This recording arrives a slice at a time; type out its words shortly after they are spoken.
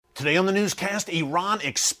Today on the newscast, Iran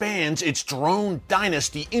expands its drone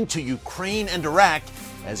dynasty into Ukraine and Iraq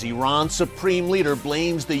as Iran's supreme leader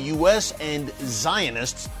blames the U.S. and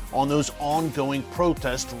Zionists on those ongoing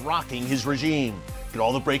protests rocking his regime. Get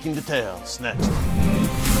all the breaking details next.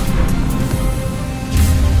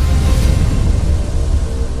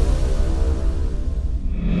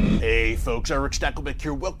 Hey folks, Eric Stakelbeck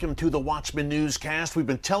here. Welcome to the Watchman Newscast. We've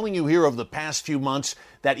been telling you here over the past few months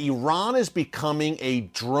that Iran is becoming a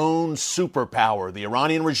drone superpower. The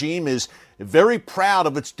Iranian regime is very proud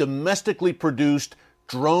of its domestically produced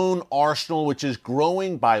drone arsenal, which is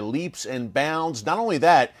growing by leaps and bounds. Not only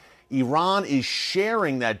that, Iran is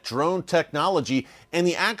sharing that drone technology and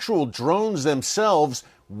the actual drones themselves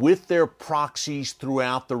with their proxies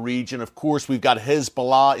throughout the region. Of course, we've got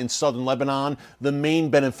Hezbollah in southern Lebanon, the main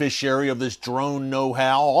beneficiary of this drone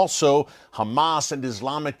know-how. Also, Hamas and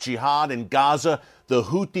Islamic Jihad in Gaza. The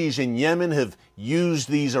Houthis in Yemen have used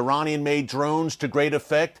these Iranian-made drones to great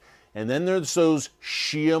effect. And then there's those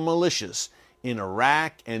Shia militias in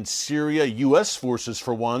Iraq and Syria. U.S. forces,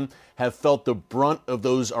 for one, have felt the brunt of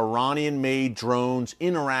those Iranian-made drones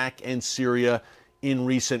in Iraq and Syria in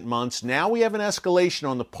recent months. Now we have an escalation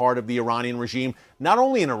on the part of the Iranian regime, not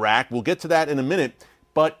only in Iraq, we'll get to that in a minute,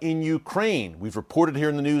 but in Ukraine. We've reported here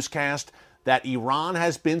in the newscast that Iran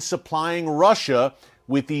has been supplying Russia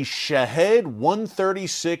with these Shahed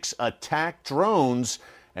 136 attack drones,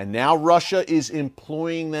 and now Russia is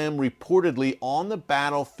employing them reportedly on the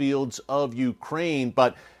battlefields of Ukraine,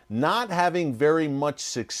 but not having very much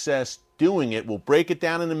success doing it. We'll break it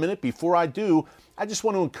down in a minute. Before I do, I just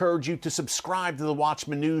want to encourage you to subscribe to the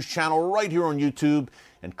Watchman News channel right here on YouTube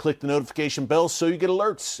and click the notification bell so you get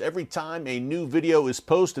alerts every time a new video is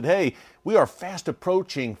posted. Hey, we are fast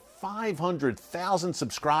approaching 500,000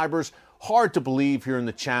 subscribers. Hard to believe here in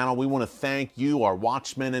the channel. We want to thank you, our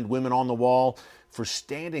watchmen and women on the wall, for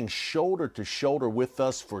standing shoulder to shoulder with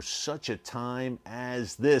us for such a time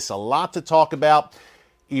as this. A lot to talk about.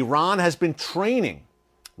 Iran has been training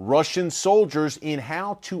Russian soldiers in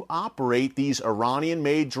how to operate these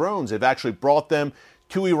Iranian-made drones. They've actually brought them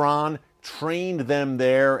to Iran, trained them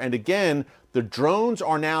there, and again, the drones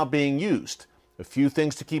are now being used. A few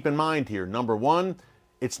things to keep in mind here. Number one,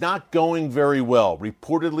 it's not going very well.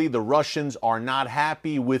 Reportedly, the Russians are not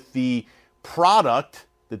happy with the product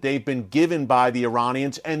that they've been given by the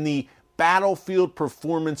Iranians and the battlefield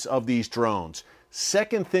performance of these drones.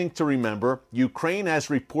 Second thing to remember, Ukraine has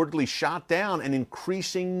reportedly shot down an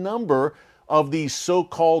increasing number of these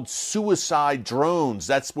so-called suicide drones.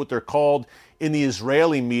 That's what they're called in the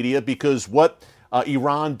Israeli media, because what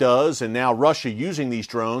Iran does, and now Russia using these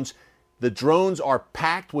drones, the drones are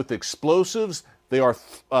packed with explosives. They are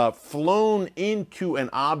flown into an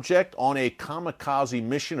object on a kamikaze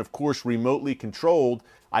mission, of course, remotely controlled.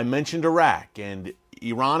 I mentioned Iraq, and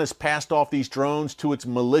Iran has passed off these drones to its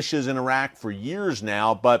militias in Iraq for years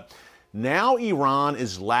now, but now Iran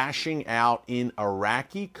is lashing out in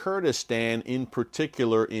Iraqi Kurdistan, in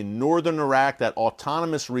particular in northern Iraq, that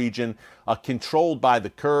autonomous region controlled by the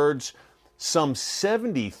Kurds. Some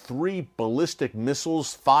 73 ballistic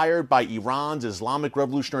missiles fired by Iran's Islamic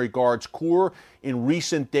Revolutionary Guards Corps in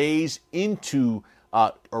recent days into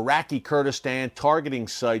Iraqi Kurdistan, targeting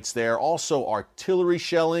sites there. Also artillery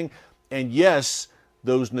shelling, and yes,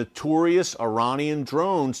 those notorious Iranian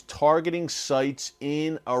drones targeting sites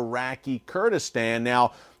in Iraqi Kurdistan.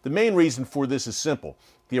 Now, the main reason for this is simple.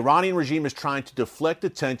 The Iranian regime is trying to deflect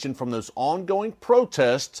attention from those ongoing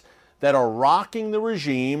protests that are rocking the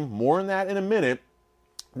regime. More on that in a minute.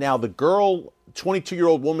 Now, the girl,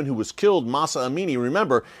 22-year-old woman who was killed, Mahsa Amini,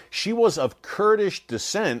 remember, she was of Kurdish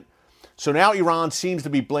descent. So now Iran seems to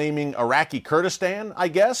be blaming Iraqi Kurdistan, I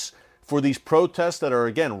guess, for these protests that are,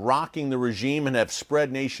 again, rocking the regime and have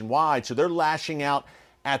spread nationwide. So they're lashing out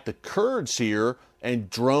at the Kurds here, and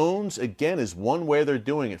drones, again, is one way they're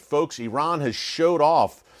doing it. Folks, Iran has shown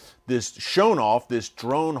off this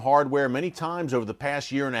drone hardware many times over the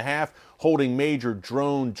past year and a half, holding major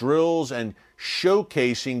drone drills and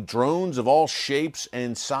showcasing drones of all shapes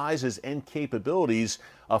and sizes and capabilities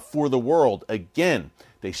for the world. Again,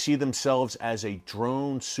 they see themselves as a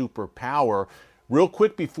drone superpower. Real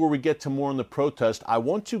quick, before we get to more on the protest, I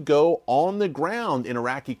want to go on the ground in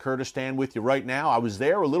Iraqi Kurdistan with you right now. I was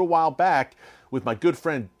there a little while back with my good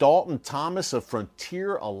friend Dalton Thomas of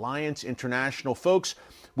Frontier Alliance International. Folks,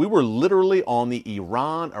 we were literally on the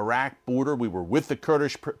Iran-Iraq border. We were with the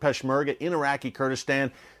Kurdish Peshmerga in Iraqi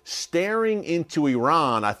Kurdistan, staring into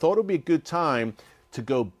Iran. I thought it would be a good time to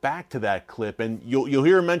go back to that clip, and you'll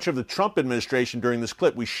hear a mention of the Trump administration during this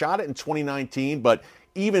clip. We shot it in 2019, but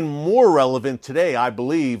even more relevant today, I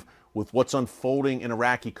believe, with what's unfolding in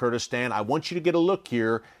Iraqi Kurdistan. I want you to get a look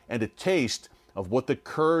here and a taste of what the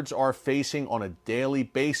Kurds are facing on a daily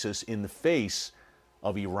basis in the face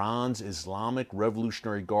of Iran's Islamic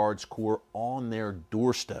Revolutionary Guards Corps on their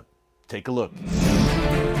doorstep. Take a look.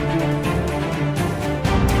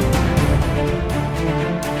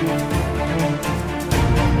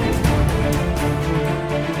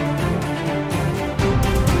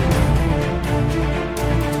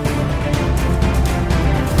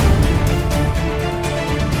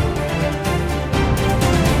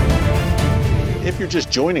 If you're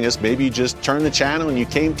just joining us, maybe you just turned the channel and you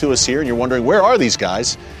came to us here and you're wondering, where are these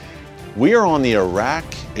guys? We are on the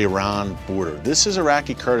Iraq-Iran border. This is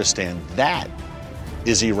Iraqi Kurdistan. That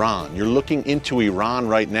is Iran. You're looking into Iran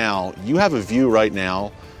right now. You have a view right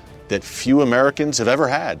now that few Americans have ever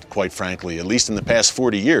had, quite frankly, at least in the past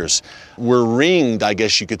 40 years. We're ringed, I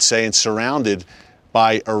guess you could say, and surrounded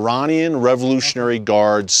by Iranian Revolutionary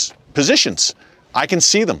Guards positions. I can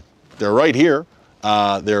see them. They're right here.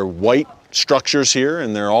 They're white structures here,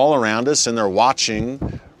 and they're all around us, and they're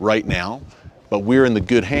watching right now. But we're in the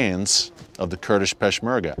good hands of the Kurdish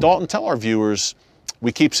Peshmerga. Dalton, tell our viewers,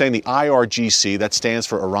 we keep saying the IRGC, that stands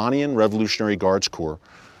for Iranian Revolutionary Guards Corps.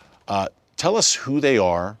 Tell us who they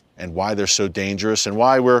are and why they're so dangerous and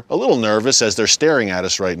why we're a little nervous as they're staring at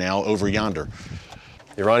us right now over yonder.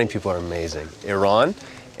 The Iranian people are amazing. Iran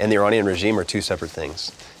and the Iranian regime are two separate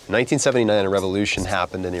things. In 1979, a revolution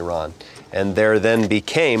happened in Iran, and there then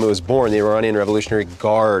it was born the Iranian Revolutionary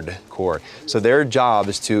Guard Corps. So their job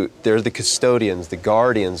is they're the custodians, the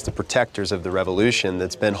guardians, the protectors of the revolution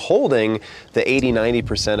that's been holding the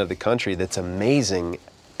 80-90% of the country that's amazing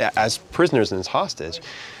as prisoners and as hostage.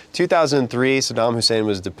 2003, Saddam Hussein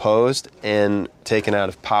was deposed and taken out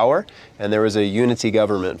of power, and there was a unity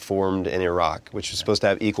government formed in Iraq, which was supposed to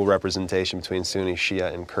have equal representation between Sunni,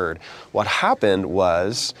 Shia, and Kurd. What happened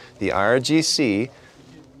was the IRGC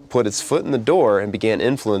put its foot in the door and began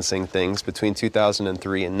influencing things between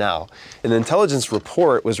 2003 and now. An intelligence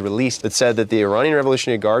report was released that said that the Iranian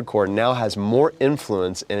Revolutionary Guard Corps now has more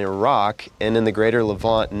influence in Iraq and in the greater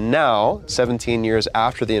Levant now, 17 years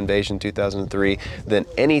after the invasion in 2003, than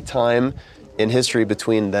any time in history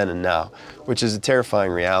between then and now, which is a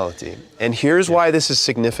terrifying reality. And here's why this is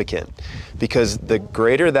significant. Because the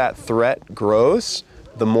greater that threat grows,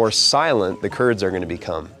 the more silent the Kurds are going to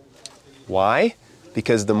become. Why?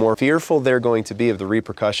 Because the more fearful they're going to be of the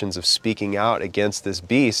repercussions of speaking out against this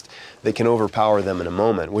beast that can overpower them in a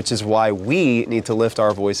moment, which is why we need to lift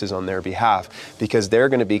our voices on their behalf, because they're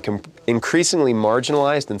going to be increasingly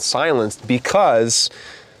marginalized and silenced because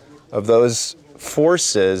of those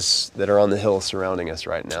forces that are on the hill surrounding us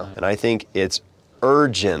right now. And I think it's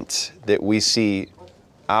urgent that we see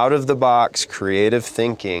out-of-the-box creative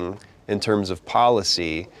thinking in terms of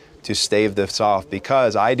policy to stave this off,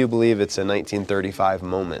 because I do believe it's a 1935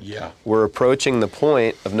 moment. Yeah. We're approaching the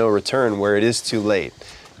point of no return where it is too late.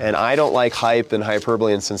 And I don't like hype and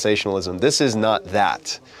hyperbole and sensationalism. This is not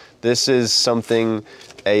that. This is something,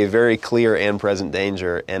 a very clear and present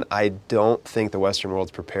danger, and I don't think the Western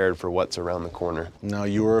world's prepared for what's around the corner. Now,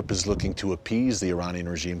 Europe is looking to appease the Iranian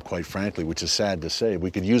regime, quite frankly, which is sad to say.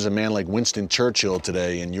 We could use a man like Winston Churchill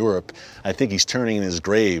today in Europe. I think he's turning in his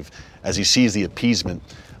grave as he sees the appeasement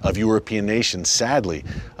of European nations, sadly,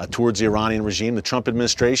 towards the Iranian regime. The Trump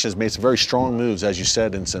administration has made some very strong moves, as you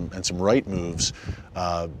said, and some right moves,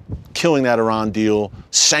 killing that Iran deal,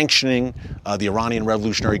 sanctioning the Iranian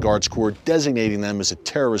Revolutionary Guards Corps, designating them as a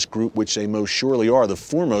terrorist group, which they most surely are. The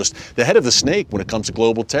foremost, the head of the snake when it comes to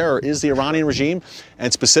global terror is the Iranian regime,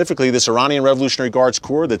 and specifically this Iranian Revolutionary Guards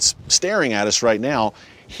Corps that's staring at us right now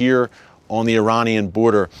here on the Iranian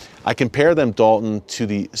border. I compare them, Dalton, to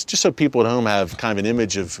just so people at home have kind of an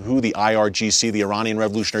image of who the IRGC, the Iranian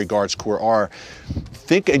Revolutionary Guards Corps, are.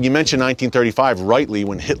 Think, and you mentioned 1935, rightly,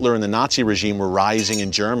 when Hitler and the Nazi regime were rising in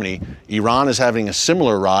Germany. Iran is having a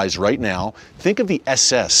similar rise right now. Think of the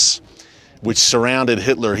SS, which surrounded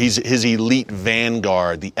Hitler, his elite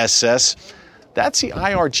vanguard, the SS. That's the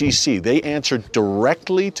IRGC. They answered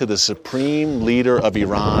directly to the supreme leader of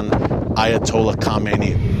Iran, Ayatollah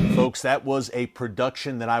Khamenei. Folks, that was a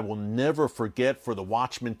production that I will never forget for the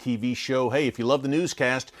Watchman TV show. Hey, if you love the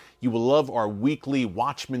newscast, you will love our weekly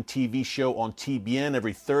Watchman TV show on TBN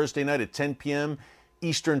every Thursday night at 10 p.m.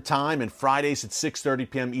 Eastern Time and Fridays at 6:30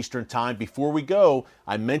 p.m. Eastern Time. Before we go,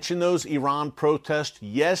 I mentioned those Iran protests.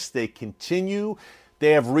 Yes, they continue.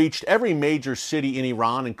 They have reached every major city in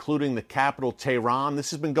Iran, including the capital, Tehran.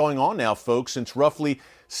 This has been going on now, folks, since roughly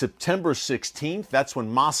September 16th. That's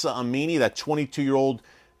when Mahsa Amini, that 22-year-old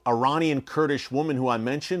Iranian Kurdish woman who I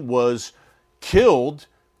mentioned, was killed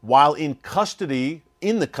while in custody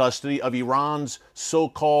in the custody of Iran's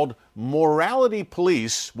so-called morality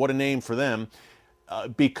police, what a name for them,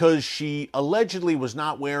 because she allegedly was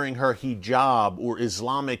not wearing her hijab or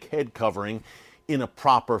Islamic head covering in a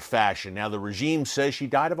proper fashion. Now, the regime says she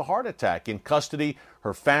died of a heart attack. In custody,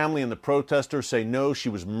 her family and the protesters say no, she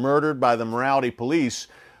was murdered by the morality police.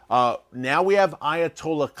 Now we have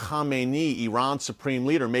Ayatollah Khamenei, Iran's supreme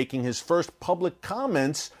leader, making his first public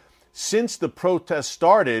comments since the protests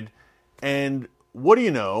started. And what do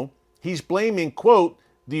you know? He's blaming, quote,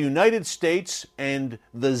 the United States and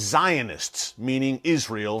the Zionists, meaning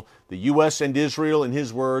Israel. The U.S. and Israel, in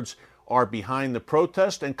his words, are behind the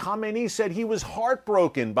protest. And Khamenei said he was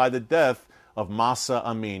heartbroken by the death of Mahsa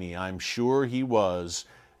Amini. I'm sure he was.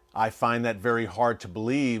 I find that very hard to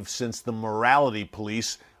believe since the morality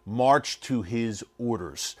police marched to his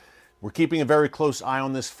orders. We're keeping a very close eye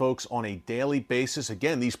on this, folks, on a daily basis.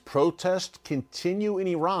 Again, these protests continue in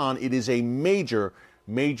Iran. It is a major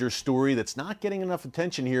story that's not getting enough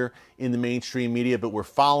attention here in the mainstream media, but we're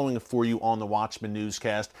following it for you on the Watchman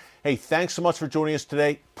Newscast. Hey, thanks so much for joining us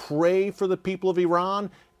today. Pray for the people of Iran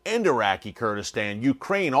and Iraqi Kurdistan,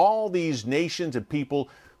 Ukraine, all these nations and people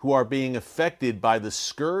who are being affected by the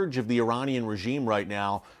scourge of the Iranian regime right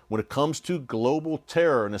now when it comes to global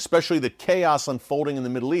terror, and especially the chaos unfolding in the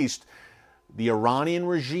Middle East. The Iranian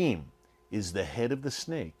regime is the head of the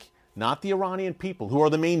snake, not the Iranian people, who are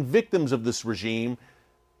the main victims of this regime.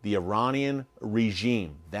 The Iranian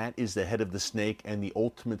regime, that is the head of the snake and the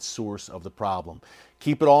ultimate source of the problem.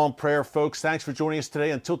 Keep it all in prayer, folks. Thanks for joining us today.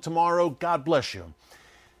 Until tomorrow, God bless you.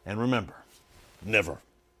 And remember, never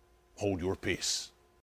hold your peace.